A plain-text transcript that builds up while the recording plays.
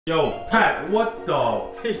Yo, Pat, what the?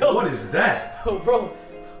 Yo. What is that? Oh, bro,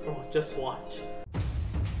 just watch.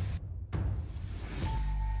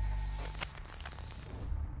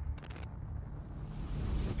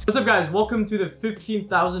 What's up, guys? Welcome to the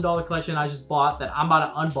 $15,000 collection I just bought that I'm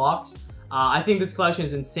about to unbox. I think this collection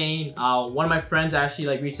is insane. One of my friends actually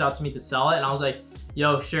reached out to me to sell it, and I was like,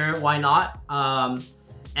 yo, sure, why not? And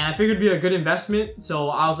I figured it'd be a good investment, so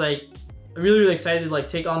I was like really excited to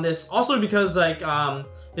take on this. Also because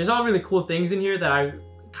there's all really cool things in here that I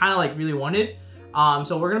kind of really wanted.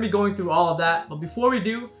 So we're gonna be going through all of that. But before we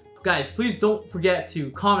do, guys, please don't forget to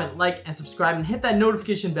comment, like, and subscribe, and hit that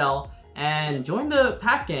notification bell, and join the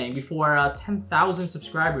Pack Gang before 10,000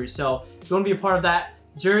 subscribers. So if you want to be a part of that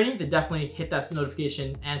journey, then definitely hit that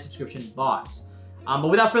notification and subscription box. But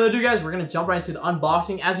without further ado, guys, we're gonna jump right into the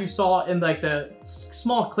unboxing. As you saw in the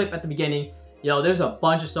small clip at the beginning, there's a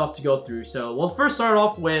bunch of stuff to go through. So we'll first start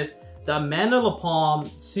off with the Amanda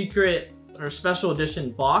LaPalm secret or special edition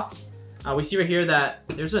box. We see right here that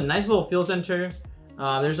there's a nice little feel center.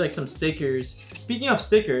 There's some stickers. Speaking of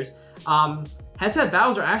stickers, Head-to-Head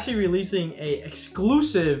Battles are actually releasing a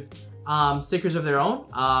exclusive stickers of their own.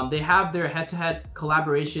 They have their head-to-head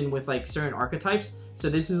collaboration with certain archetypes. So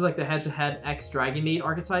this is the Head-to-Head X Dragon Maid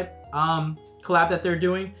archetype collab that they're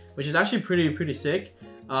doing, which is actually pretty sick.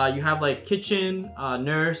 You have kitchen,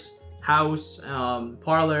 nurse, house,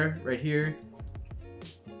 parlor right here.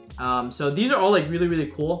 So these are all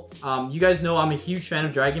really cool. You guys know I'm a huge fan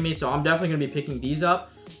of Dragon Maid, so I'm definitely gonna be picking these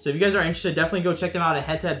up. So if you guys are interested, definitely go check them out at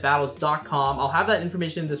headtoheadbattles.com. I'll have that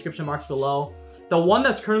information in the description box below. The one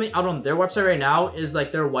that's currently out on their website right now is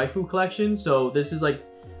their waifu collection. So this is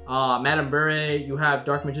Madame Bure, you have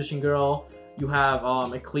Dark Magician Girl, you have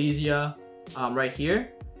Ecclesia right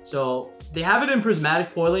here. So they have it in prismatic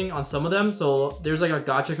foiling on some of them, so there's a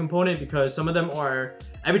gacha component because some of them are,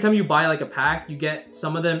 every time you buy a pack, you get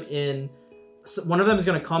some of them in, one of them is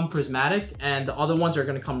going to come prismatic and the other ones are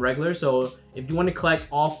going to come regular. So if you want to collect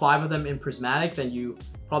all 5 of them in prismatic, then you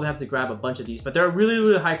probably have to grab a bunch of these. But they're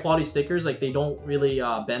really high quality stickers. They don't really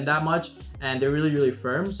bend that much, and they're really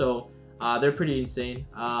firm, so they're pretty insane.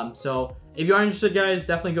 So if you are interested, guys,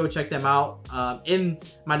 definitely go check them out in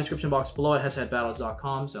my description box below at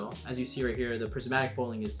headtoheadbattles.com. So as you see right here, the prismatic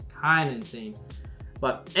foiling is kind of insane.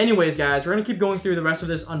 But anyways, guys, we're gonna keep going through the rest of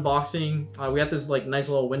this unboxing. We got this nice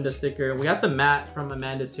little window sticker. We got the mat from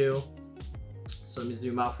Amanda too. So let me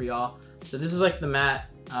zoom out for y'all. So this is the mat.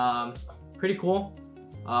 Pretty cool.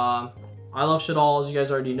 I love Shaddoll, as you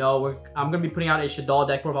guys already know. I'm gonna be putting out a Shaddoll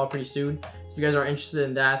deck profile pretty soon. If you guys are interested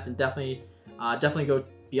in that, then definitely go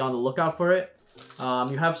be on the lookout for it.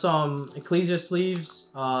 You have some Ecclesia sleeves.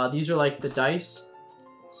 These are the dice.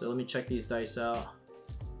 So let me check these dice out.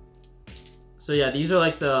 So yeah, these are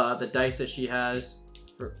the dice that she has.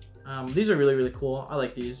 These are really cool. I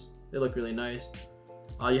like these. They look really nice.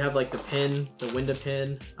 You have the pin, the window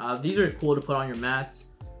pin. These are cool to put on your mats.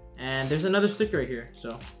 And there's another sticker right here.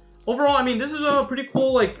 So overall, I mean, this is a pretty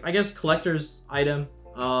cool, I guess, collector's item.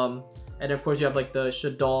 And of course you have the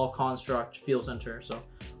Shaddoll construct feel center. So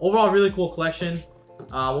overall, really cool collection.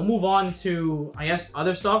 We'll move on to, I guess,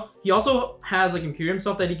 other stuff. He also has Imperium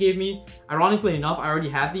stuff that he gave me. Ironically enough, I already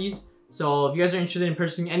had these. So if you guys are interested in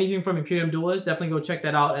purchasing anything from Imperium Duelist, definitely go check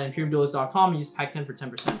that out at imperiumduelist.com and use pack 10 for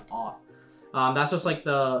 10% off. That's just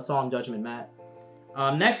the Solemn Judgment mat.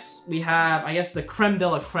 Next, we have, I guess, the creme de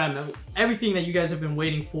la creme. Everything that you guys have been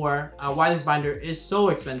waiting for. Why this binder is so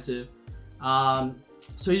expensive.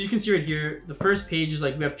 So as you can see right here, the first page is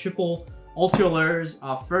we have triple Ultra Lures,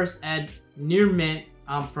 first ed near mint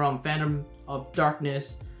from Phantom of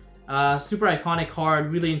Darkness. Super iconic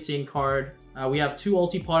card, really insane card. We have 2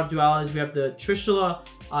 ulti Pot of Dualities. We have the Trishula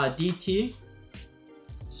DT.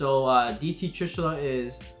 So DT Trishula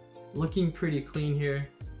is looking pretty clean here.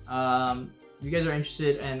 You guys are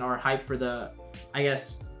interested and are hyped for the, I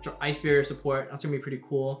guess, Ice Barrier support. That's gonna be pretty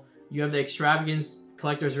cool. You have the Extravagance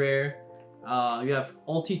Collector's Rare. You have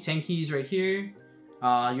ulti Tenkies right here.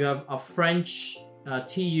 You have a French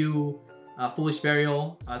TU Foolish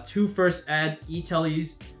Burial, 2 first ed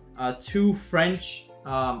E-Tellies, 2 French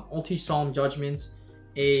ulti Solemn Judgments,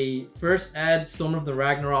 a first ed Storm of the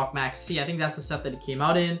Ragnarok Max C. I think that's the set that it came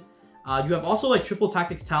out in. You have also triple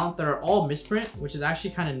tactics talent that are all misprint, which is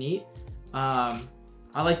actually kind of neat. I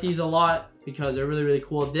like these a lot because they're really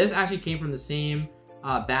cool. This actually came from the same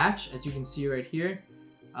batch, as you can see right here.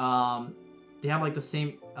 They have the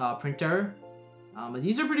same printer, but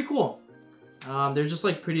these are pretty cool. They're just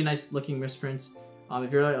pretty nice looking misprints.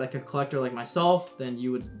 If you're a collector like myself, then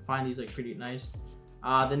you would find these pretty nice.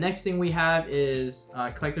 The next thing we have is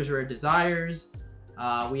Collector's Rare Desires.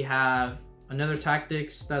 We have another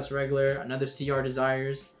Tactics, that's regular, another CR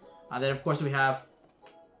Desires. Then of course we have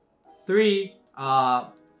 3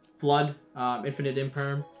 Flood, Infinite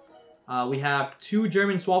Imperm. We have 2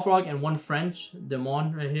 German Swalfrog and 1 French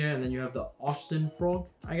Demon right here, and then you have the Austin Frog,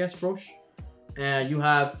 I guess, Frosch. And you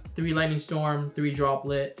have 3 Lightning Storm, 3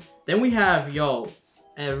 Droplet. Then we have,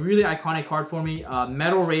 a really iconic card for me,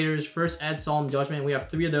 Metal Raiders, First Ed Solemn Judgment. We have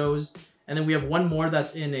 3 of those. And then we have 1 more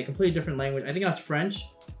that's in a completely different language. I think that's French.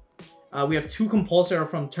 We have 2 Compulsor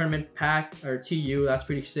from Tournament Pack, or TU. That's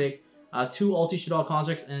pretty sick. 2 Ulti Shaddoll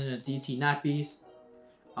Constructs and a DT Nat Beast.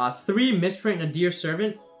 3 Misprint and a Dear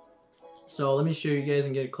Servant. So let me show you guys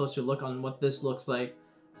and get a closer look on what this looks like.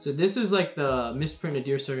 So this is like the Misprint and a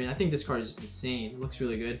Dear Servant. I think this card is insane. It looks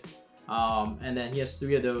really good. And then he has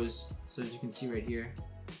 3 of those. So as you can see right here,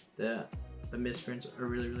 the misprints are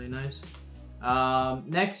really, really nice.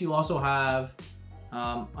 Next, you also have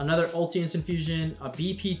another Ulti Instant Fusion, a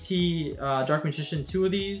BPT Dark Magician, 2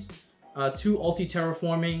 of these, 2 Ulti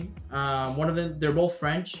Terraforming. One of them, they're both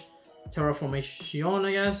French. Terraformation,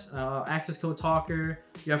 I guess. Access Code Talker.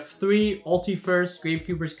 You have 3 Ulti First,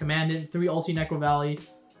 Gravekeeper's Commandant, 3 Ulti Necro Valley,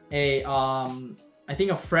 I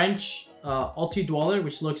think a French Ulti Dweller,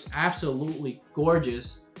 which looks absolutely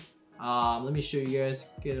gorgeous. Let me show you guys,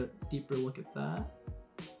 get a deeper look at that.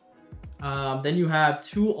 Then you have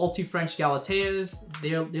 2 Ulti French Galateas.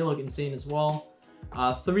 They look insane as well.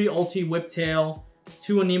 3 Ulti Whiptail,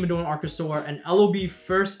 2 Anemodon Archosaur, an LOB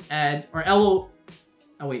First Ed, or LO...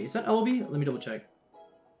 Oh wait, is that LOB? Let me double check.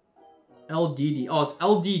 LDD. Oh, it's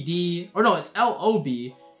LDD. Or no, it's LOB.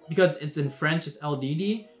 Because it's in French, it's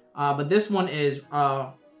LDD. But this one is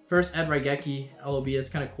First Ed Raigeki LOB.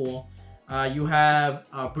 That's kind of cool. You have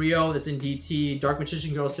Brio that's in DT. Dark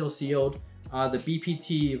Magician Girl still sealed. The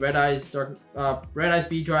BPT Red Eyes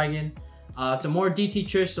Bee Dragon. Some more DT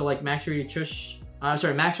Chush, so like max rated Chush.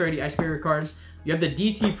 Max rated Ice Spirit cards. You have the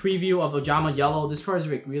DT preview of Ojama Yellow. This card is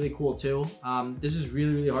like really cool too. This is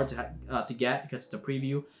really, really hard to get because it's a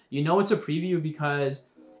preview. You know it's a preview because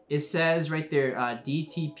it says right there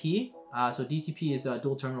DTP. So DTP is a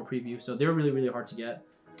dual terminal preview. So they're really, really hard to get.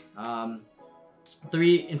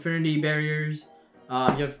 3 Infinity Barriers.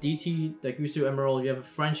 You have DT Dagusu Emerald. You have a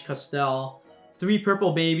French Castel. 3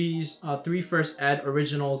 Purple Babies. 3 First Ed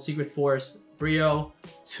Original Secret Force Brio.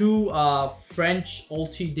 2 French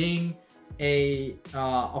Ulti Ding. A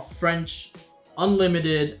French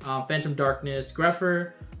Unlimited Phantom Darkness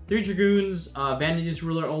Greffer, 3 Dragoons, Vanity's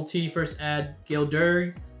Ruler Ulti First Ed,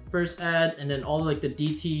 Gildur First Ed, and then all like the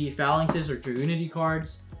DT Phalanxes or Dragoonity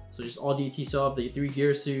cards. So just all DT sub, the 3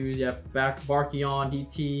 Gearsus, you have Barkion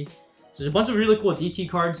DT. So there's a bunch of really cool DT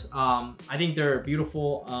cards. I think they're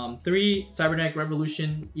beautiful. 3 Cybernetic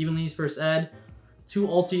Revolution Evenly's First Ed. 2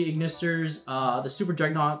 Ulti Ignisters, the Super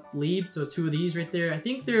Dreadnought Lead, so 2 of these right there. I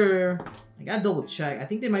think they're, I gotta double check. I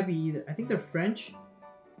think they might be either, I think they're French.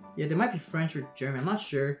 Yeah, they might be French or German, I'm not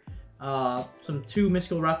sure. Some 2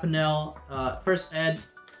 Mystical Rapinel, First Ed,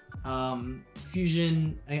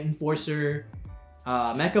 Fusion Enforcer,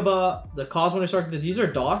 Mechaba, the Cosmo Destroyer. These are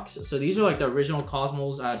docks, so these are like the original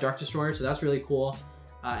Cosmos Dark Destroyer, so that's really cool.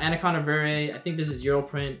 Anaconda Vere, I think this is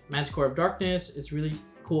Europrint, Manticore of Darkness. It's really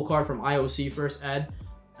cool card from IOC First Ed.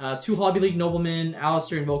 2 Hobby League Noblemen,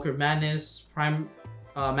 Alistair Invoker of Madness, Prime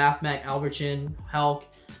Mathmech, Alberchin, Helk.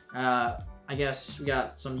 I guess we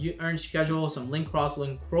got some Orange Schedule, some Link Cross.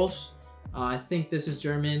 I think this is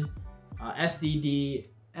German. SDD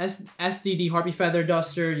Harpy Feather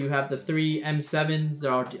Duster. You have the 3 M7s,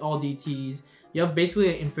 they're all DTs. You have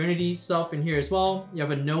basically Infinity stuff in here as well. You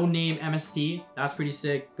have a no-name MST, that's pretty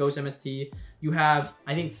sick, Ghost MST. You have,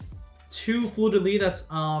 I think, 2 Fluid Elite that's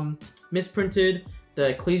misprinted, the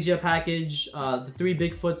Ecclesia package, the 3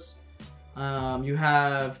 Bigfoots. You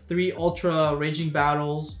have 3 Ultra Raging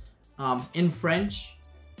Battles in French.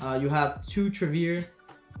 You have 2 Trevere,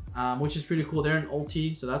 which is pretty cool. They're in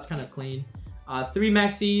Ulti, so that's kind of clean. 3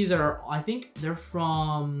 Maxis that are, I think they're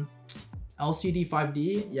from LCD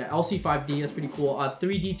 5D. Yeah, LC 5D, that's pretty cool.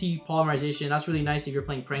 3 DT Polymerization, that's really nice if you're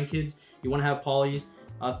playing prank kids. You want to have polys.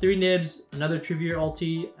 3 Nibs, another Trevere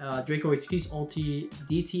Ulti, Draco Excuse Ulti,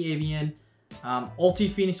 DT Avian,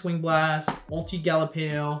 Ulti Phoenix Wing Blast, Ulti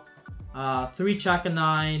Galileo, 3 Chaka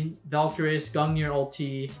 9, Valkyris, Gungnir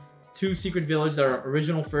Ulti, 2 Secret Village that are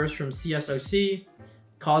original first from CSOC,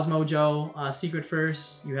 Cosmojo, Secret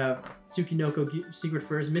First, you have Tsukinoko Secret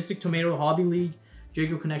First, Mystic Tomato Hobby League,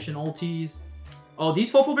 Draco Connection Ultis. Oh,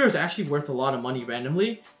 these Fluffle Bears are actually worth a lot of money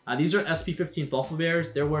randomly. These are SP15 Fluffle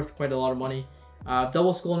Bears, they're worth quite a lot of money.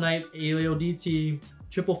 Double Skull Knight, Aleo DT,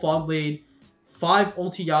 Triple Fogblade, 5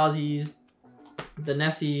 Ulti Yazis, the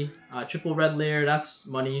Nessie, Triple Red Layer, that's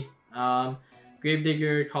money.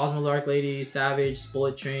 Gravedigger, Cosmo Dark Lady, Savage,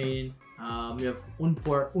 Bullet Train. We have Un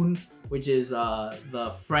pour Un, which is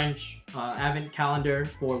the French Advent calendar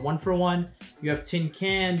for 1-for-1. You have Tin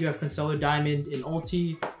Can, you have Constellar Diamond in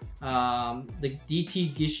ulti. The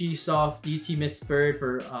DT Gishi Soft, DT Mist Bird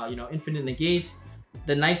for infinite negates.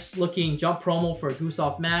 The nice looking jump promo for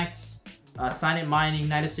Gooseoff Max. Silent Mining,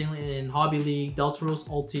 Night Assailant in Hobby League, Deltaros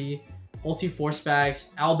ulti Force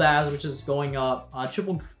Bags, Albaz, which is going up,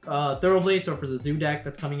 triple Thoroughblades or for the Zoo deck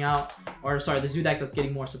that's coming out, or sorry, the Zoo deck that's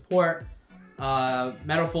getting more support.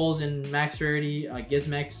 Metalfoes in max rarity,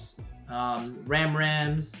 Gizmex,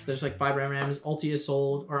 Rams, there's like 5 Rams, ulti is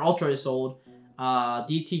sold, or Ultra is sold,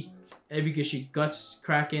 DT Evigishi Guts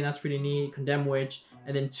Kraken, that's pretty neat, Condemn Witch,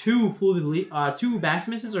 and then 2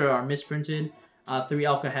 Maximuses are misprinted, 3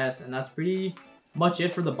 Alcahest, and that's pretty much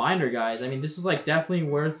it for the binder, guys. I mean, this is like definitely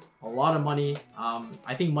worth a lot of money.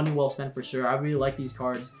 I think money well spent for sure. I really like these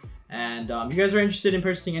cards, and if you guys are interested in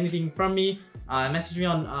purchasing anything from me, message me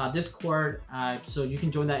on Discord, so you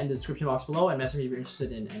can join that in the description box below, and message me if you're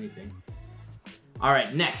interested in anything. All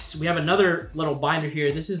right, next we have another little binder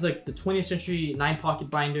here. This is like the 20th century 9-pocket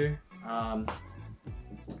binder.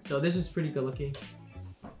 So this is pretty good looking.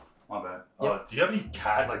 My bad. Yep. Do you have any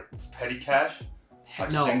petty cash?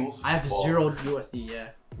 Like no, singles? I have 0 USD.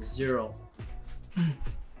 Yeah, 0.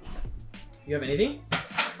 You have anything?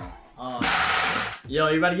 Yo,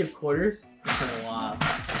 you about to give quarters? Wow.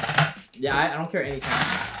 Yeah, I don't care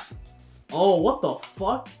anytime. Oh, what the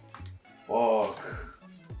fuck? Fuck.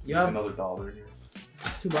 You have another $1 here.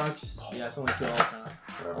 $2. Yeah, it's only $2 now.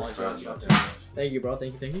 Thank you, bro.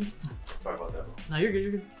 Thank you. Sorry about that, bro. No, you're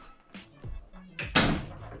good.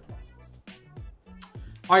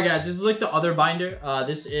 Alright guys, this is like the other binder.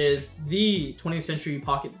 This is the 20th century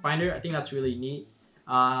pocket binder. I think that's really neat.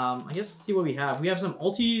 I guess let's see what we have. We have some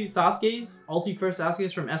ulti Sasuke's, ulti first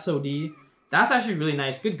Sasuke's from SOD. That's actually really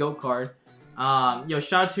nice. Good GOAT card. Yo,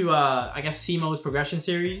 shout out to I guess Simo's progression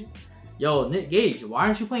series. Yo, Nick Gage, why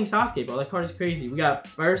aren't you playing Sasuke, bro? That card is crazy. We got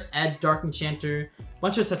first Ed Dark Enchanter,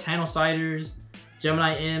 bunch of Titanociders,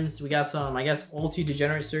 Gemini Imps. We got some, I guess, ulti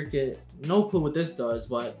Degenerate Circuit. No clue what this does,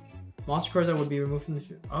 but monster cards that would be removed from the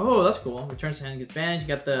shoot. Oh, that's cool. Returns to hand, gets banished.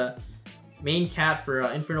 You got the main cat for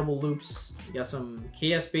Infernal Loops. You got some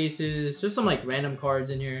KS bases. Just some like random cards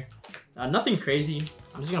in here. Nothing crazy.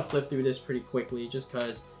 I'm just gonna flip through this pretty quickly just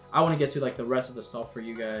because I want to get to like the rest of the stuff for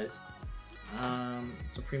you guys.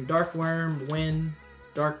 Supreme Dark Worm, Wind,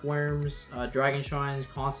 Dark Worms, Dragon Shrines,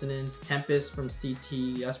 Consonants, Tempest from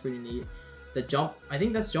CT. That's pretty neat. The jump, I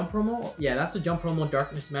think that's jump promo. Yeah, that's the jump promo,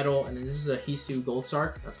 Darkness Metal, and then this is a Hisu Gold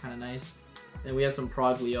Sark. That's kind of nice. And we have some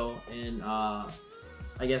Proglio and I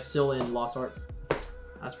guess still in Lost Art.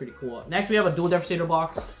 That's pretty cool. Next, we have a Dual Devastator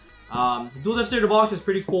box. The Dual Devastator box is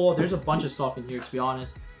pretty cool. There's a bunch of stuff in here, to be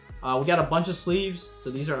honest. We got a bunch of sleeves. So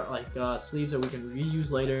these are like sleeves that we can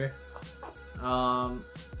reuse later.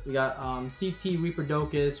 We got CT, Reaper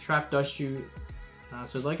Docus, Trap Dust Shoot.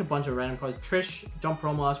 So like a bunch of random cards. Trish, jump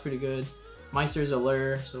promo, that's pretty good. Meister's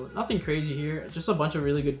Allure, so nothing crazy here. Just a bunch of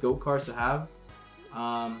really good GOAT cards to have.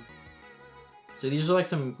 So these are like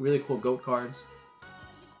some really cool GOAT cards.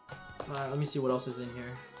 Let me see what else is in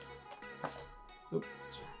here. Oops.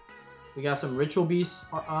 We got some Ritual Beast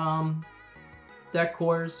deck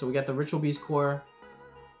cores. So we got the Ritual Beast core.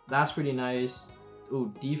 That's pretty nice.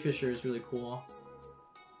 Ooh, D-Fisher is really cool.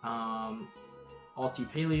 Ulti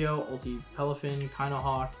Paleo, Ulti Pelifin, Kino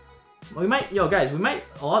Hawk. We might, yo guys, we got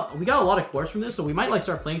a lot of cores from this, so we might like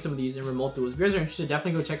start playing some of these in remote duels. If you guys are interested,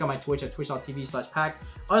 definitely go check out my Twitch at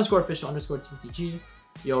twitch.tv/pack_official_TCG.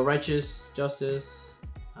 Yo, Righteous, Justice,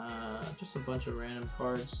 just a bunch of random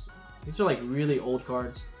cards. These are like really old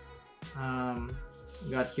cards. We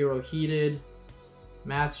got Hero Heated,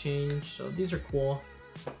 Math Change, so these are cool.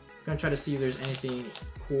 I'm gonna try to see if there's anything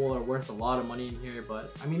cool or worth a lot of money in here,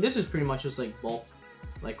 but I mean, this is pretty much just like bulk,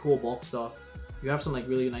 like cool bulk stuff. You have some like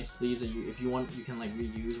really nice sleeves that if you want, you can like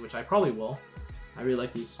reuse, which I probably will. I really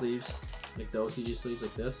like these sleeves, like the OCG sleeves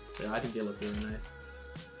like this. Yeah, I think they look really nice.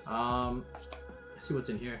 Let's see what's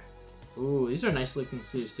in here. Ooh, these are nice looking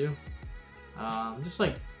sleeves too. Just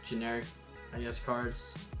like generic, I guess,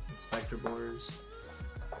 cards, Spectre borders.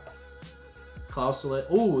 Clausulet.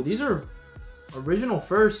 Ooh, these are original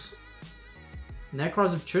first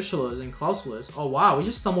Necros of Trishulas and Clausulas. Oh wow, we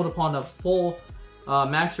just stumbled upon a full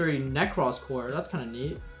max rarity Necros core. That's kind of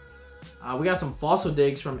neat. We got some Fossil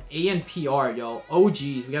Digs from ANPR, yo.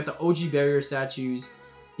 OGs. We got the OG barrier statues.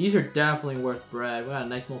 These are definitely worth bread. We got a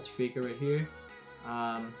nice multi-faker right here.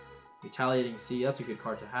 Retaliating Sea. That's a good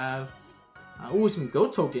card to have. Ooh, some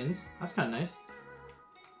GOAT tokens. That's kind of nice.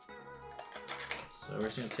 So we're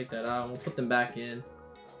just going to take that out. We'll put them back in.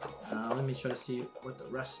 Let me try to see what the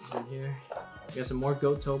rest is in here. We got some more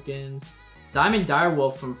GOAT tokens. Diamond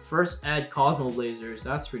Direwolf from First Ed Cosmo Blazers.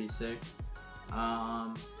 That's pretty sick.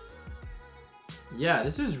 Yeah,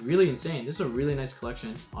 this is really insane. This is a really nice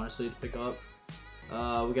collection, honestly, to pick up.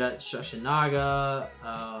 We got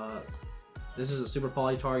Shashinaga. This is a Super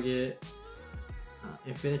Poly target.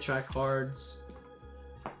 Infinite Track cards.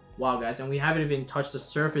 Wow, guys, and we haven't even touched the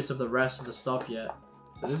surface of the rest of the stuff yet.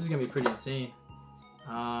 So this is gonna be pretty insane.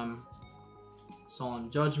 Solemn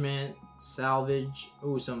Judgment, Salvage.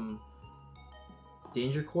 Ooh, some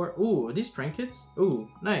Danger Court. Ooh, are these prank kits? Ooh,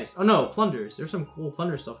 nice. Oh no, Plunders. There's some cool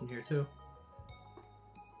Plunder stuff in here too.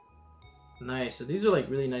 Nice. So these are like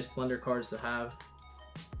really nice Plunder cards to have.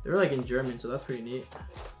 They're like in German, so that's pretty neat.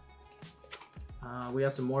 We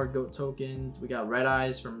got some more GOAT tokens. We got Red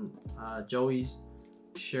Eyes from Joey's.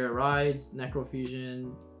 Share Rides,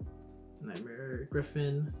 Necrofusion, Nightmare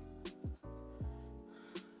Griffin.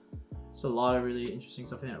 It's a lot of really interesting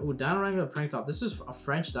stuff in here. Ooh, Dino Wrangler Prank Top. This is a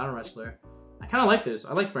French Dino Wrestler. I kind of like this.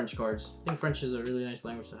 I like French cards. I think French is a really nice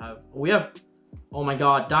language to have. We have, oh my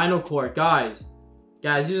god, Dino Core. Guys,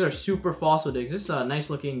 these are super fossil digs. This is a nice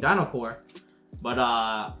looking Dino Core. But,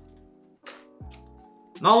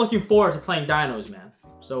 not looking forward to playing dinos, man.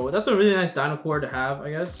 So that's a really nice Dino Core to have,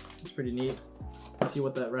 I guess. It's pretty neat. Let's see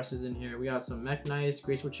what that rest is in here. We got some Mech Knights,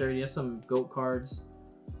 Graceful Charity, has some GOAT cards.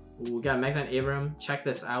 Ooh, we got Mech Knight Abram. Check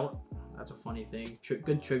this out. That's a funny thing.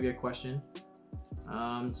 Good trivia question.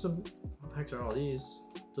 What the heck are all these?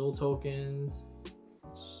 Dual tokens.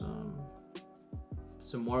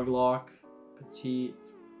 Some Morglock, Petite.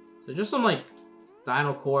 So just some like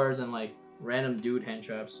Dino cores and like random dude hand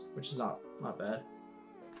traps, which is not bad.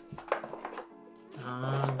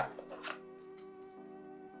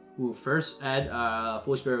 Ooh, First Ed,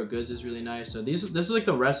 Full Spirit of Goods is really nice. So this is like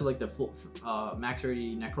the rest of like the full max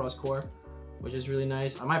rarity Necros core, which is really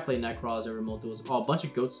nice. I might play Necros or remote duels. Oh, a bunch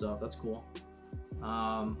of GOAT stuff. That's cool.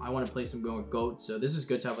 I want to play some going with GOAT, so this is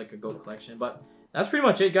good to have like a GOAT collection. But that's pretty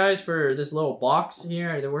much it, guys, for this little box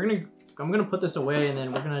here. I'm gonna put this away, and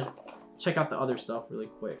then we're gonna check out the other stuff really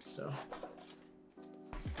quick. So,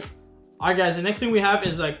 alright, guys. The next thing we have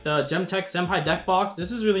is like the Gemtech Senpai deck box.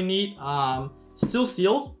 This is really neat. Still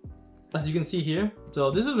sealed, as you can see here.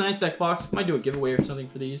 So this is a nice deck box. Might do a giveaway or something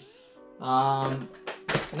for these.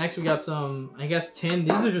 Next we got some, I guess, tin.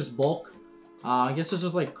 These are just bulk. I guess this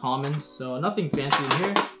is like commons, so nothing fancy in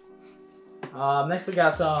here. Next we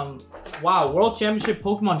got some, wow, World Championship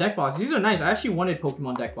Pokemon deck boxes. These are nice. I actually wanted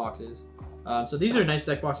Pokemon deck boxes. So these are nice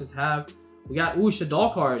deck boxes to have. We got, ooh,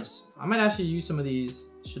 Shaddoll cards. I might actually use some of these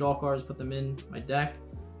Shaddoll cards, put them in my deck.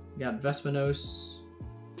 We got Vespinos,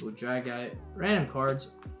 ooh, Dragite, random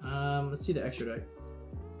cards. Let's see the extra deck.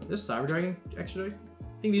 Is this Cyber Dragon extra deck?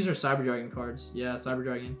 I think these are Cyber Dragon cards. Yeah, Cyber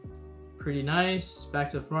Dragon. Pretty nice.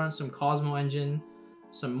 Back to the front, some Cosmo Engine.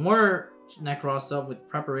 Some more Necros stuff with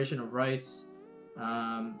Preparation of Rites.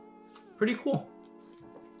 Pretty cool.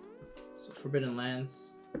 So Forbidden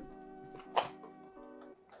Lands.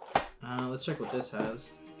 Let's check what this has.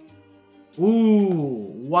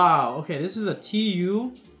 Ooh, wow. Okay, this is a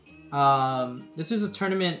TU. This is a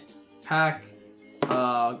tournament pack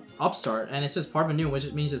upstart, and it says Parvenu,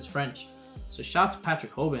 which means it's French. So shout out to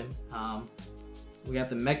Patrick Hoban. We got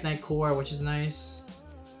the Mech Knight core, which is nice.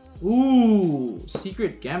 Ooh,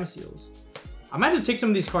 Secret Gamma Seals. I might have to take some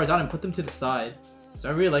of these cards out and put them to the side. So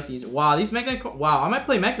I really like these. Wow, these Mech Knight. Wow, I might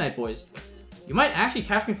play Mech Knight, boys. You might actually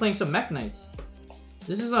catch me playing some Mech Knights.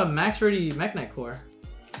 This is a max ready Mech Knight core.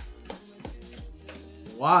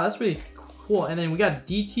 Wow, that's really cool. And then we got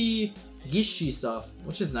DT Gishi stuff,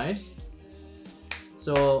 which is nice.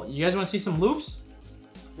 So you guys want to see some loops?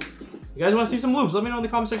 You guys want to see some loops? Let me know in the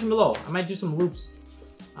comment section below. I might do some loops.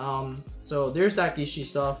 So there's that Gishi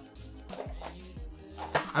stuff.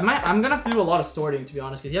 I'm gonna have to do a lot of sorting, to be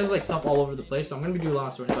honest, because he has like stuff all over the place. So I'm gonna be doing a lot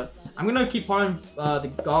of sorting, but I'm gonna keep part of the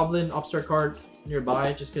Goblin Upstart card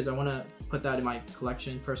nearby, just because I want to put that in my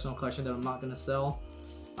collection, personal collection that I'm not gonna sell.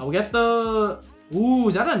 We got the, ooh,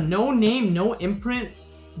 is that a no name, no imprint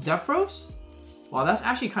Zephyros? Wow, that's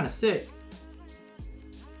actually kind of sick.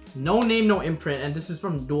 No name, no imprint, and this is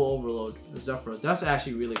from Dual Overload, Zephyros. That's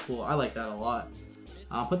actually really cool. I like that a lot.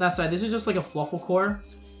 Put that aside. This is just like a Fluffle core,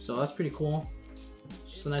 so that's pretty cool.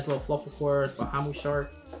 Just a nice little Fluffle core. Bahamut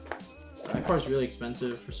Shark. That card is really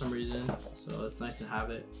expensive for some reason, so it's nice to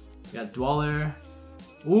have it. We got Dweller.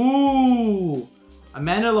 Ooh,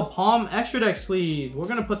 Amanda LaPalm extra deck sleeve. We're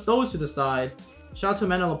gonna put those to the side. Shout out to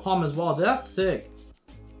Amanda LaPalm as well. That's sick.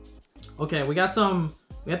 Okay, we got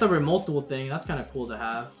the remote duel thing. That's kind of cool to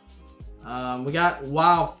have. We got,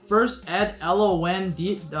 wow, First Ed LON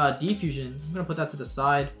Diffusion. I'm gonna put that to the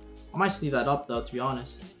side. I might sleeve that up though, to be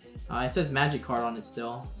honest. It says magic card on it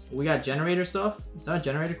still. We got generator stuff. Is that a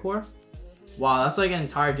generator core? Wow, that's like an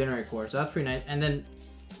entire generator core, so that's pretty nice. And then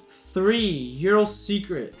 3 Euro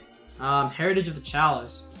Secret, Heritage of the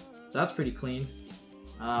Chalice. So that's pretty clean.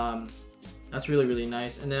 That's really, really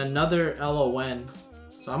nice. And then another LON.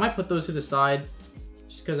 So I might put those to the side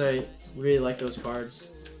just because I really like those cards.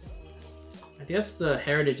 I guess the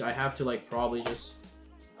Heritage I have to like probably just...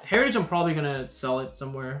 Heritage I'm probably gonna sell it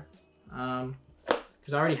somewhere.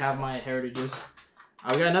 Because I already have my Heritages.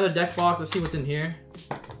 We got another deck box. Let's see what's in here.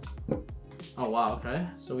 Oh wow, okay.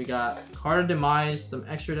 So we got Card of Demise, some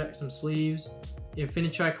extra deck, some sleeves,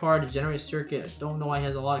 Infinitri card, Degenerate Circuit. I don't know why he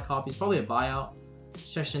has a lot of copies. Probably a buyout.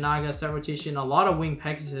 Sheshinaga, Set Rotation, a lot of Wing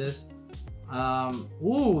Pegasus.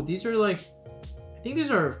 Ooh, these are like, I think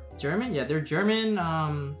these are German. Yeah, they're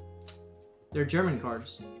German. They're German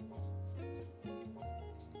cards.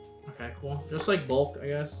 Okay, cool. Just like bulk, I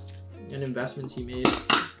guess, and investments he made.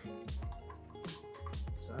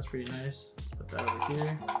 So that's pretty nice. Put that over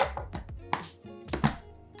here.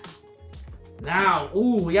 Now,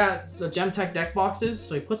 ooh, we got the Gemtech deck boxes.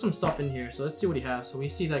 So he put some stuff in here. So let's see what he has. So we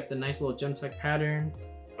see like the nice little Gemtech pattern.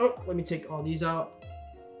 Oh, let me take all these out.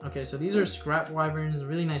 Okay, so these are Scrap Wyverns,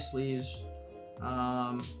 really nice sleeves.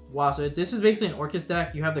 Wow, so this is basically an Orcus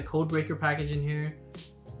deck. You have the Codebreaker package in here.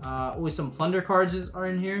 Oh, some Plunder cards are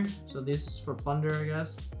in here. So this is for Plunder, I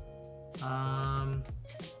guess.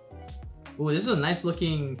 Oh, this is a nice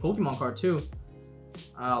looking Pokemon card too.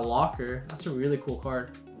 Locker, that's a really cool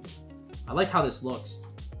card. I like how this looks.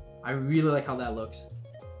 I really like how that looks.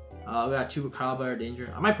 We got Chupacabra or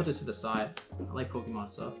Danger. I might put this to the side. I like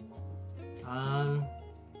Pokemon stuff.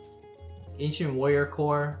 Ancient Warrior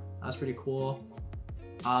Core. That's pretty cool.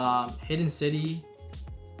 Hidden City.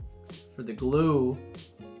 For the glue.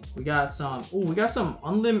 We got some. Oh, we got some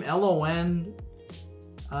Unlim LON.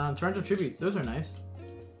 Torrential Tributes. Those are nice.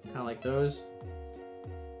 Kind of like those.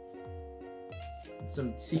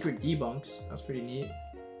 Some Secret Debunks. That's pretty neat.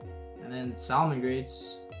 And then Salmon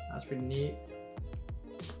Grades. That's pretty neat.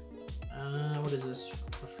 What is this?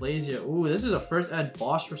 Rafflesia. Ooh, this is a first ed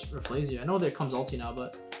Bosch Rafflesia. I know that it comes ulti now,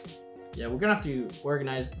 but yeah, we're gonna have to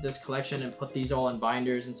organize this collection and put these all in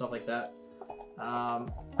binders and stuff like that.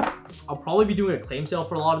 I'll probably be doing a claim sale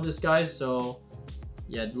for a lot of this, guys. So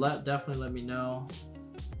yeah, definitely let me know.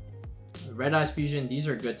 Red Eyes Fusion. These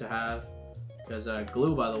are good to have. Because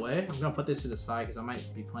glue, by the way. I'm gonna put this to the side because I might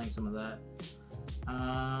be playing some of that.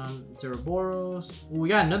 Zeroboros. Ooh, we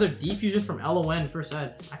got another D-Fusion from LON first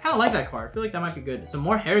ed. I kind of like that card. I feel like that might be good. Some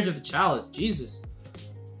more Heritage of the Chalice. Jesus.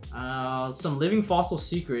 Some Living Fossil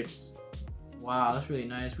Secrets. Wow, that's really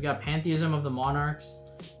nice. We got Pantheism of the Monarchs.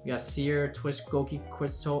 We got Seer, Twist, Goki,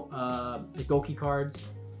 the Goki cards.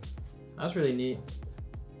 That's really neat.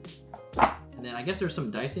 And then I guess there's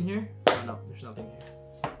some dice in here. Oh no, there's nothing here.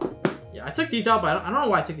 Yeah, I took these out, but I don't know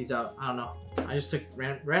why I took these out. I don't know. I just took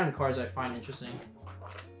random cards I find interesting.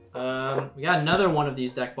 We got another one of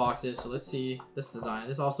these deck boxes, so let's see this design.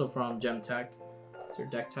 This is also from Gemtech. It's their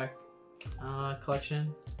Deck Tech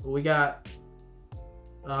collection. We got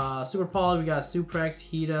Super Poly, we got Suprex,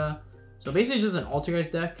 Hida. So basically it's just an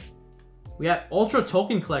Altergeist deck. We got Ultra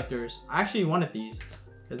Token Collectors. I actually wanted these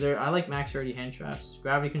because I like max rarity hand traps.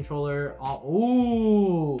 Gravity Controller.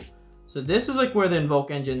 Ooh. So this is like where the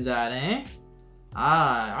Invoke Engine's at, eh?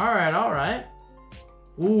 Ah, alright.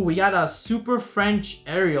 Ooh, we got a Super French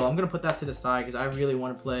Aerial. I'm gonna put that to the side because I really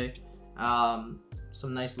want to play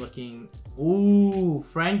some nice looking. Ooh,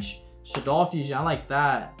 French Shadow Fusion. I like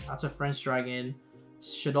that. That's a French Dragon.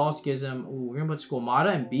 Shadow Schism. Ooh, we're gonna put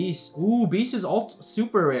Squamata and Beast. Ooh, Beast is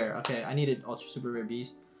super rare. Okay, I needed ultra super rare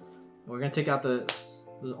Beast. We're gonna take out the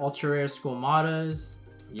ultra rare Squamatas.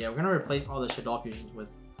 Yeah, we're gonna replace all the Shadow Fusions with.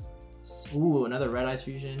 Ooh, another Red Eyes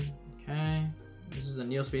Fusion. Okay, this is a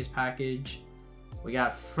Neospace package. We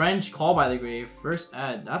got French Call by the Grave, first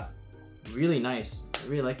ed. That's really nice. I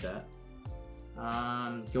really like that.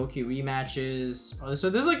 Goki rematches. Oh, so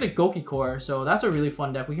this is like the Goki core, so that's a really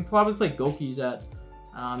fun deck. We can probably play Gokis at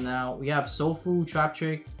now. We have Sofu, Trap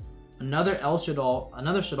Trick, another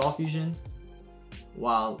another Shadow Fusion.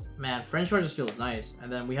 Wow, man, French card just feels nice.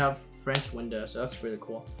 And then we have French Window, so that's really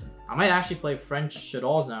cool. I might actually play French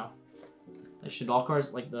Shadows now. Like Shadow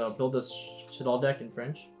cards, like build this Shadow deck in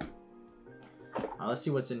French. Let's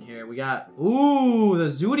see what's in here. We got, ooh, the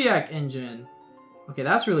Zodiac Engine. Okay,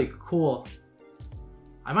 that's really cool.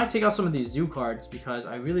 I might take out some of these zoo cards because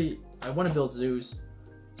I want to build zoos.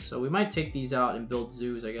 So we might take these out and build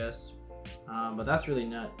zoos, I guess. But that's really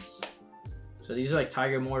nuts. So these are like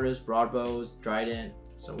Tiger Mortars, Broadbows, Trident.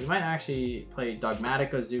 So we might actually play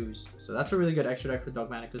Dogmatica Zoos. So that's a really good extra deck for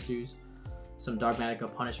Dogmatica Zoos. some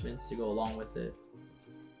Dogmatica punishments to go along with it.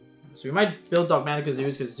 So we might build Dogmatica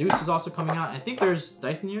Zeus because Zeus is also coming out. I think there's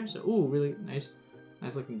dice in here. So, ooh, really nice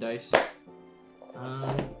looking dice.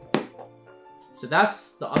 So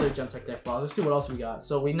that's the other Gem Tech deck box. Let's see what else we got.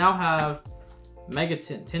 So we now have Mega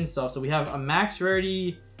Tin stuff. So we have a max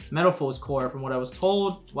rarity Metalfoes core from what I was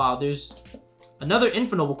told. Wow, there's another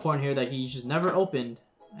Infinite core in here that he just never opened.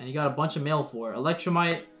 And he got a bunch of mail for.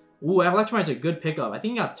 Electromite. Ooh, Electromite's a good pickup. I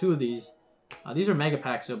think he got 2 of these. These are mega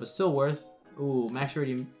packs, so but still worth. Ooh, max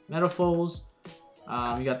rarity Metalfoes.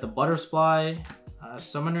 We got the Butterfly,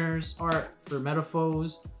 Summoner's art for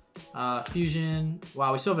Metalfoes, Fusion.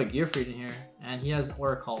 Wow, we still have a Gearfried in here, and he has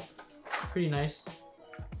Oracle. Pretty nice.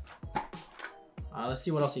 Let's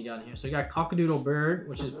see what else he got in here. So we got Cockadoodle Bird,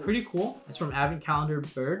 which is pretty cool. It's from Advent Calendar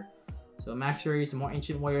Bird. So max rarity, some more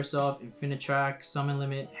Ancient Warrior stuff, Infinite Track, Summon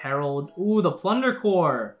Limit, Herald. Ooh, the Plunder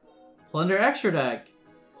Core, Plunder Extra Deck.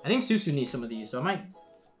 I think Susu needs some of these, so I might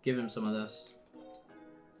give him some of this.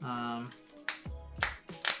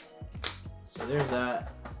 So there's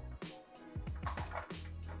that.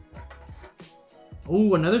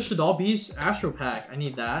 Ooh, another Shaddoll Beast Astro Pack. I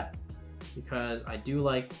need that because I do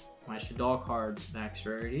like my Shaddoll cards max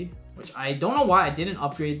rarity, which I don't know why I didn't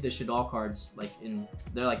upgrade the Shaddoll cards like in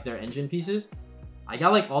their engine pieces. I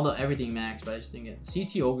got like all the everything max, but I just didn't get.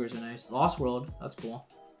 CT Ogres are nice. Lost World, that's cool.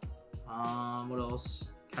 What else?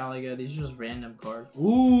 Caliga, these are just random cards.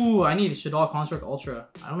 Ooh, I need Shaddoll Construct Ultra.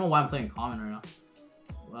 I don't know why I'm playing common right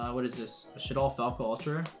now. What is this? A Shaddoll Falco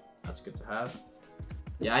Ultra? That's good to have.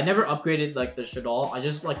 Yeah, I never upgraded like the Shaddoll. I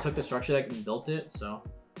just like took the structure deck and built it. So,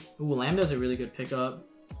 ooh, Lambda's a really good pickup.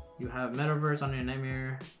 You have Metaverse on your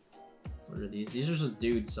Nightmare. What are these? These are just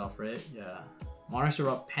dude stuff, right? Yeah. Monarchs are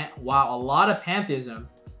up. Wow, a lot of Pantheism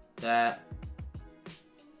that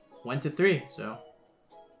went to 3. So.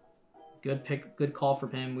 Good pick, good call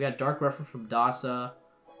from him. We got Dark Refer from Dasa,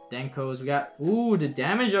 Denko's. We got, ooh, the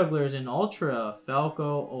Damage Jugglers in Ultra,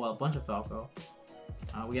 Falco. Oh, a bunch of Falco.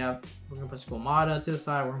 We're gonna put Squamata to the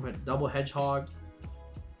side. We're gonna put Double Hedgehog,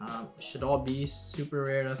 Shaddoll Beast, super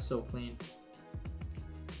rare. That's so clean.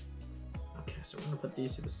 Okay, so we're gonna put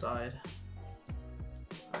these to the side.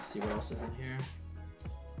 Let's see what else is in here.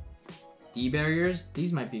 D barriers.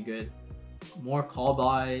 These might be good. More call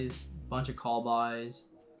buys. Bunch of call buys.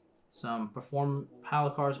 Some perform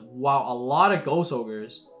palette cards. Wow, a lot of Ghost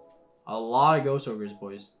Ogres. A lot of Ghost Ogres,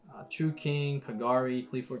 boys. True King, Kagari,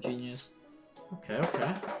 Cleafort Genius. Okay.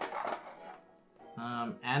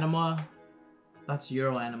 Anima. That's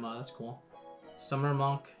Euro Anima. That's cool. Summer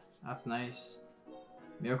Monk. That's nice.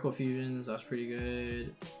 Miracle Fusions. That's pretty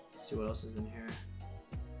good. Let's see what else is in here.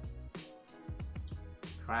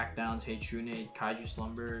 Crackdowns, Hey Trunade, Kaiju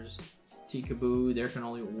Slumbers. Tikaboo, there can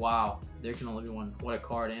only be one. What a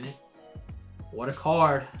card, ain't it? What a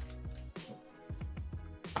card.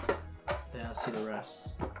 Then let's see the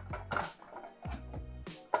rest.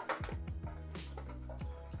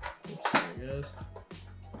 Oops, there it goes.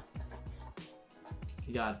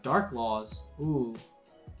 You got Dark Laws. Ooh.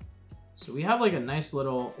 So we have like a nice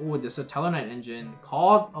little, ooh, this is a Tellarknight engine.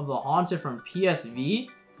 Call of the Haunted from PSV.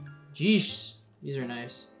 Jeesh, these are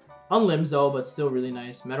nice. Unlimbs though, but still really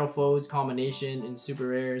nice. Metalfoes combination in super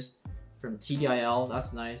rares from TDIL.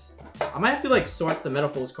 That's nice. I might have to like sort the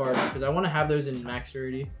Metalfoes cards because I want to have those in max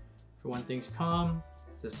rarity for when things come.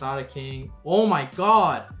 It's a Sada King. Oh my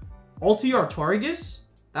god. Ulti Artorigus?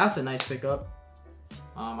 That's a nice pickup.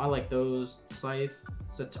 I like those. Scythe.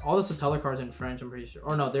 All the Satellar cards in French, I'm pretty sure.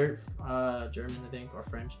 Or no, they're German, I think, or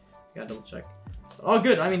French. Gotta double check. Oh,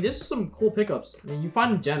 good. I mean, this is some cool pickups. I mean, you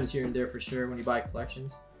find gems here and there for sure when you buy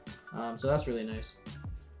collections. So that's really nice.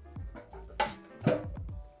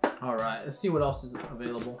 All right, let's see what else is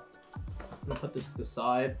available. I'm gonna put this to the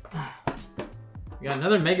side. We got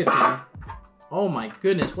another Mega Team. Oh my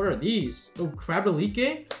goodness, what are these? Oh,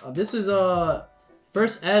 Crabelike? This is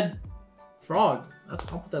First Ed Frog. I'll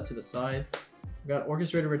put that to the side. We got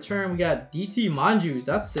Orchestrated Return. We got DT Manjus.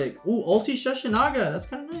 That's sick. Ooh, Ulti Shashinaga. That's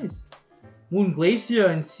kind of nice. Moon Glacia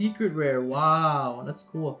and Secret Rare. Wow, that's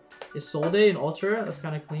cool. Isolde and Ultra. That's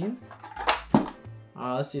kind of clean.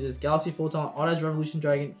 Let's see this. Galaxy Photon, Audaz Revolution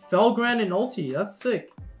Dragon, Felgrand and Ulti. That's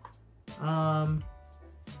sick.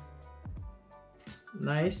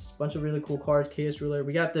 Nice. Bunch of really cool cards. Chaos Ruler.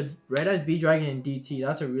 We got the Red Eyes B Dragon and DT.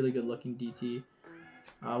 That's a really good looking DT.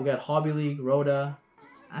 We got Hobby League, Rhoda.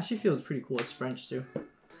 Actually feels pretty cool. It's French too.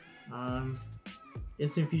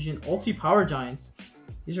 Instant Fusion, Ulti Power Giants.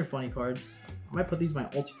 These are funny cards. I might put these in my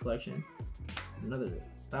Ulti collection.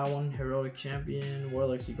 That one, Heroic Champion,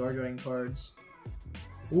 Warlock Cigar Dragon cards.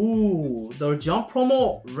 Ooh, the Jump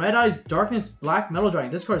promo, Red Eyes Darkness Black Metal Dragon.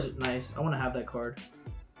 This card is nice. I want to have that card.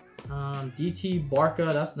 DT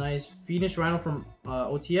Barca, that's nice. Phoenix Rhino from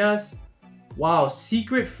OTS. Wow,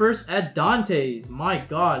 secret first at Dante's. My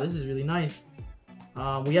god, this is really nice.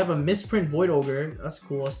 We have a misprint Void Ogre. That's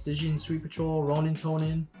cool. Stygian Sweet Patrol, Ronin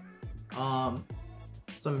Tonin.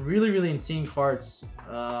 Some really insane cards.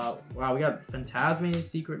 Wow, we got Phantasme,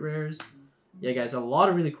 secret rares. Yeah, guys, a lot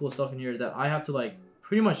of really cool stuff in here that I have to like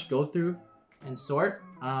pretty much go through and sort.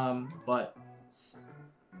 But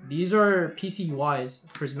these are PCUIs,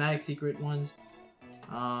 prismatic secret ones.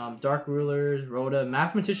 Dark Rulers, Rhoda,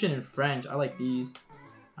 Mathematician, and French. I like these.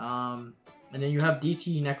 And then you have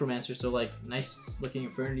DT Necromancer, so like nice looking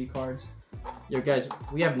Infernity cards. Yeah, guys,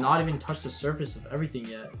 we have not even touched the surface of everything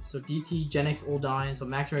yet. So DT Gen X Uldine, so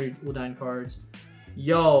max rarity Uldine cards.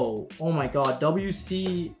 Yo, oh my god,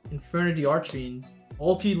 WC Infernity Archfiends,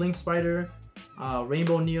 Ulti Link Spider,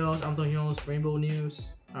 Rainbow Neos, Amton Rainbow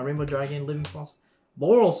Neos, Rainbow Dragon, Living Fossil,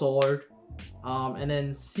 Boral Sword, and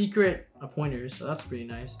then Secret Appointers, so that's pretty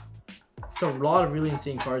nice. So a lot of really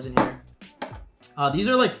insane cards in here. These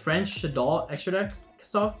are like French Shadal extra deck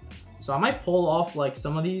stuff, so I might pull off like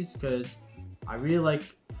some of these because I really like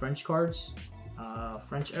French cards.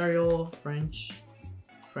 French Ariel, French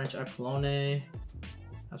Apollone,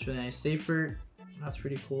 that's really nice. Seifert, that's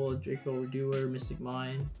pretty cool. Draco Redoer, Mystic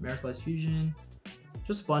Mine, Miracleized Fusion,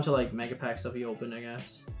 just a bunch of like mega pack stuff you open, I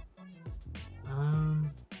guess.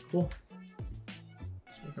 Cool.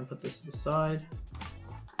 So we're gonna put this to the side.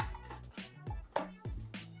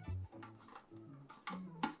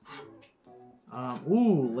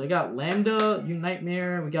 Ooh, they got Lambda,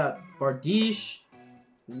 Nightmare, we got Bardiche.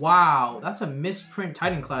 Wow, that's a misprint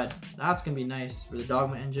Titanclad. That's gonna be nice for the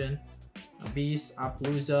Dogma engine. Beast,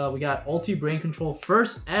 Appaloosa. We got Ulti Brain Control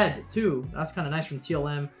First Ed too. That's kind of nice from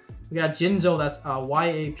TLM. We got Jinzo, that's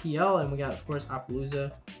YAPL, and we got of course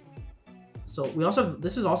Appaloosa. So we also have,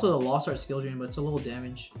 this is also the Lost Art skill drain, but it's a little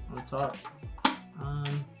damage on the top.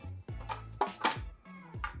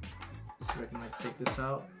 So I can like take this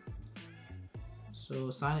out. So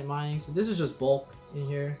Silent Mining. So this is just bulk in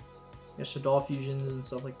here. Yeah, Shadal fusions and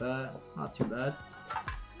stuff like that. Not too bad.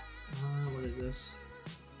 What is this?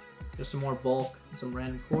 Just some more bulk and some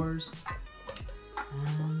random cores.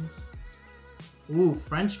 And ooh,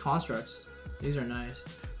 French constructs. These are nice.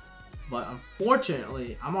 But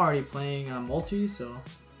unfortunately, I'm already playing multi, so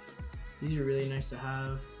these are really nice to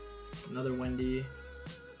have. Another Wendy.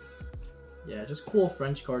 Yeah, just cool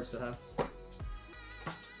French cards to have.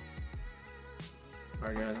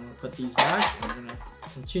 Alright guys, I'm gonna put these back and we're gonna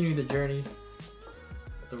continue the journey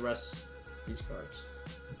with the rest of these cards.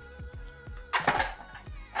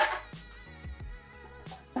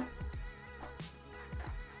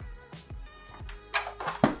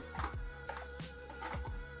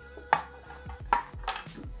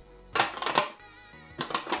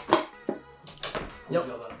 Yep,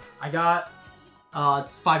 I got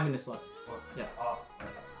 5 minutes left. Yeah.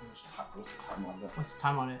 What's the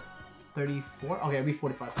time on it? 34? Okay, it'll be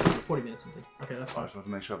 45. 40 minutes something. Okay, that's fine. I just want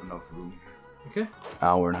to make sure I have enough room. Okay.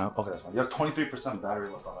 Hour and a half. Okay, that's fine. You have 23% battery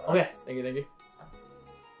left on that. Okay, thank you, thank you.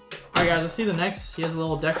 Alright guys, let's see the next. He has a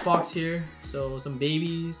little deck box here. So some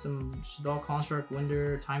babies, some Shadal Construct,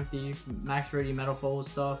 Winder, Time Thief, Max Ready, Metal Foe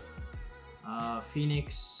stuff.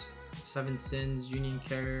 Phoenix, Seven Sins, Union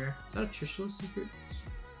Carrier. Is that a Trishula secret?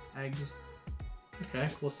 Eggs. Okay,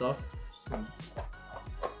 cool stuff.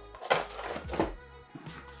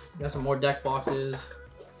 Got some more deck boxes.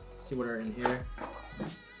 Let's see what are in here.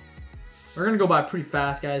 We're gonna go by pretty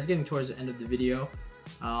fast, guys. Getting towards the end of the video.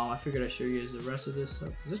 I figured I'd show you guys the rest of this stuff.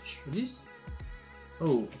 Is it these?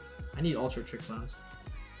 Oh, I need Ultra Trick Clowns.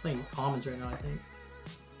 Playing commons right now, I think.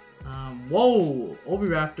 Whoa,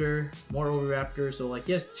 Oviraptor, more Oviraptor. So like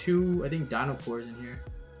he has 2, I think, Dino cores in here.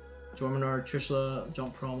 Jormanar, Trishula,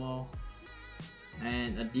 Jump Promo,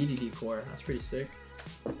 and a DDD core. That's pretty sick.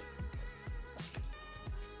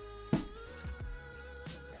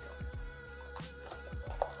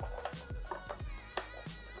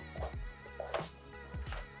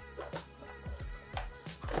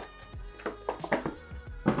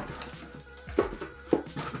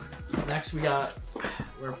 Next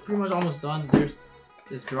we're pretty much almost done. There's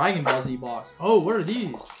this Dragon Ball Z box. Oh, what are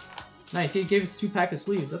these? Nice, he gave us 2 pack of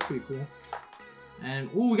sleeves. That's pretty cool. And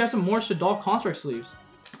ooh, we got some more Shadal Construct sleeves.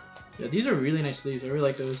 Yeah, these are really nice sleeves. I really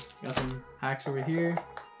like those. Got some hacks over here.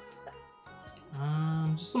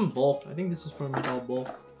 Just some bulk. I think this is pretty much all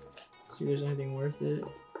bulk. See if there's anything worth it.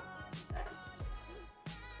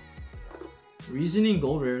 Reasoning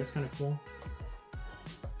Gold Rare. That's kind of cool.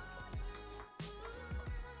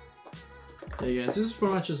 Yeah, guys, this is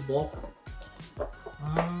pretty much just bulk.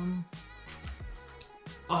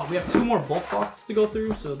 Oh, we have 2 more bulk boxes to go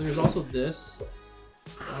through. So there's also this.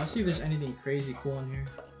 Let's see if there's anything crazy cool in here.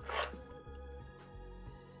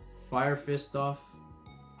 Fire Fist stuff.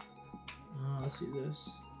 Let's see this.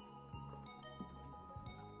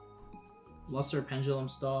 Luster Pendulum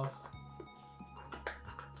stuff.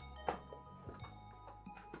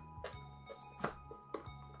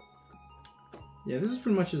 Yeah, this is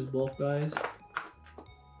pretty much his bulk, guys.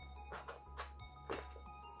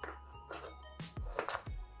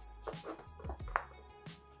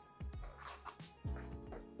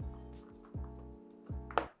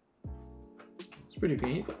 It's pretty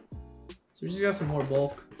great. So we just got some more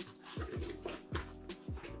bulk.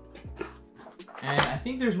 And I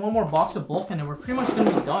think there's one more box of bulk and then we're pretty much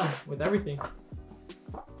gonna be done with everything.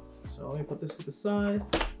 So let me put this to the side.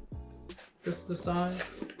 This to the side.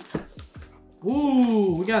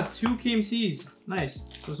 Ooh, we got 2 KMCs. Nice.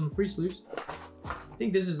 So some free sleeves. I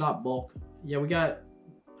think this is not bulk. Yeah, we got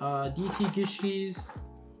DT Gishkis,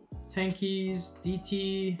 Tenkies,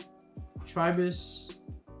 DT, Tribus.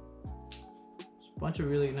 A bunch of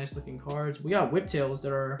really nice looking cards. We got Whiptails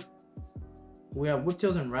that are... We have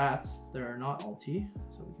Whiptails and Rats that are not ulti.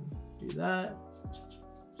 So we can do that.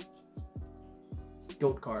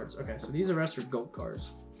 Goat cards. Okay, so these are rest are goat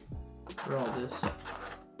cards. For all this.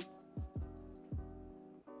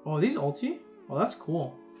 Oh, these ulti? Oh, that's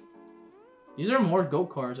cool. These are more goat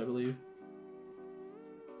cards, I believe.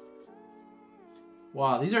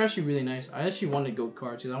 Wow, these are actually really nice. I actually wanted goat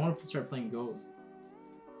cards because I want to start playing goat.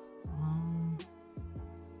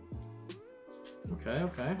 Okay,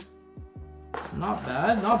 okay. Not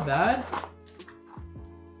bad, not bad.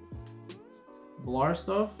 Blar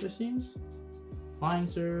stuff, it seems. Flying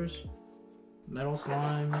Sirs. Metal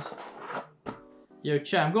Slimes. Yo,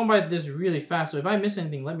 chat, I'm going by this really fast, so if I miss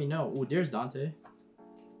anything, let me know. Oh, there's Dante.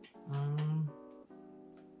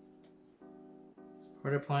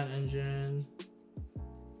 Harder Plant Engine.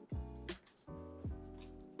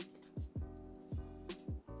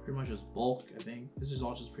 Pretty much just bulk, I think. This is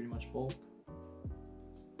all just pretty much bulk.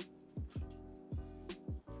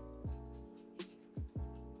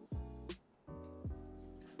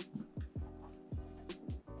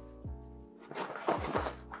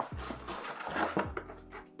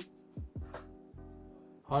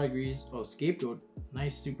 Pot agrees. Oh, Scapegoat.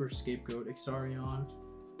 Nice super Scapegoat. Exarion.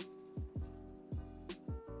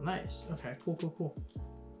 Nice. Okay, cool, cool, cool.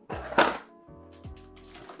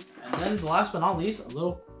 And then last but not least, a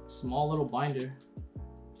little small little binder.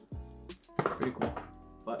 Pretty cool.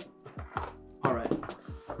 But alright.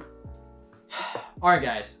 Alright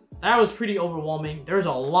guys. That was pretty overwhelming. There's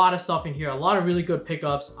a lot of stuff in here, a lot of really good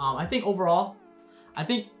pickups. I think overall,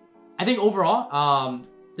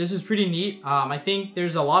 this is pretty neat. I think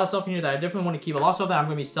there's a lot of stuff in here that I definitely want to keep. A lot of stuff that I'm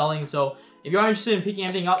going to be selling. So if you're interested in picking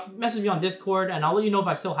anything up, message me on Discord and I'll let you know if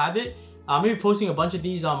I still have it. I'm going to be posting a bunch of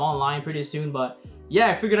these online pretty soon. But yeah,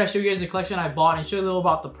 I figured I'd show you guys the collection I bought and show you a little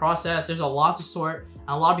about the process. There's a lot to sort and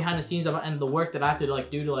a lot behind the scenes and the work that I have to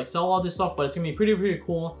do to sell all this stuff. But it's going to be pretty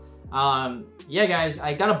cool. Yeah guys,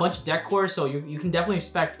 I got a bunch of deck cores, so you can definitely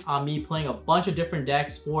expect me playing a bunch of different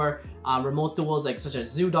decks for remote duels, such as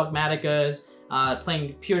Zoo Dogmaticas,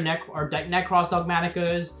 playing pure Necross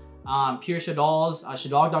Dogmaticas, pure Shaddolls,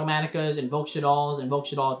 Shaddog Dogmaticas, Invoke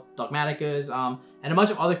Shaddol Dogmaticas, and a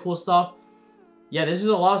bunch of other cool stuff. Yeah, this is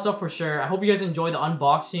a lot of stuff for sure. I hope you guys enjoy the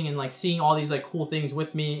unboxing and seeing all these cool things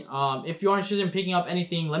with me. If you are interested in picking up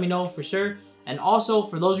anything, let me know for sure. And also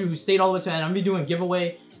for those of you who stayed all the way to the end, I'm gonna be doing a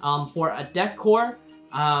giveaway for a deck core.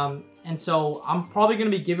 And so I'm probably gonna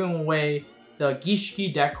be giving away the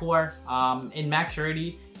Gishki deck core in max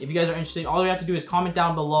rarity. If you guys are interested, all you have to do is comment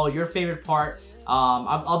down below your favorite part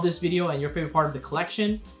of this video and your favorite part of the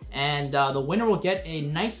collection. And the winner will get a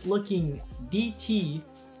nice looking DT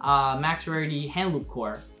max rarity hand loop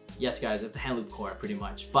core. Yes guys, it's the hand loop core pretty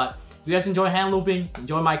much. But if you guys enjoy hand looping,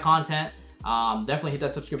 enjoy my content, definitely hit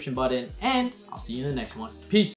that subscription button and I'll see you in the next one. Peace.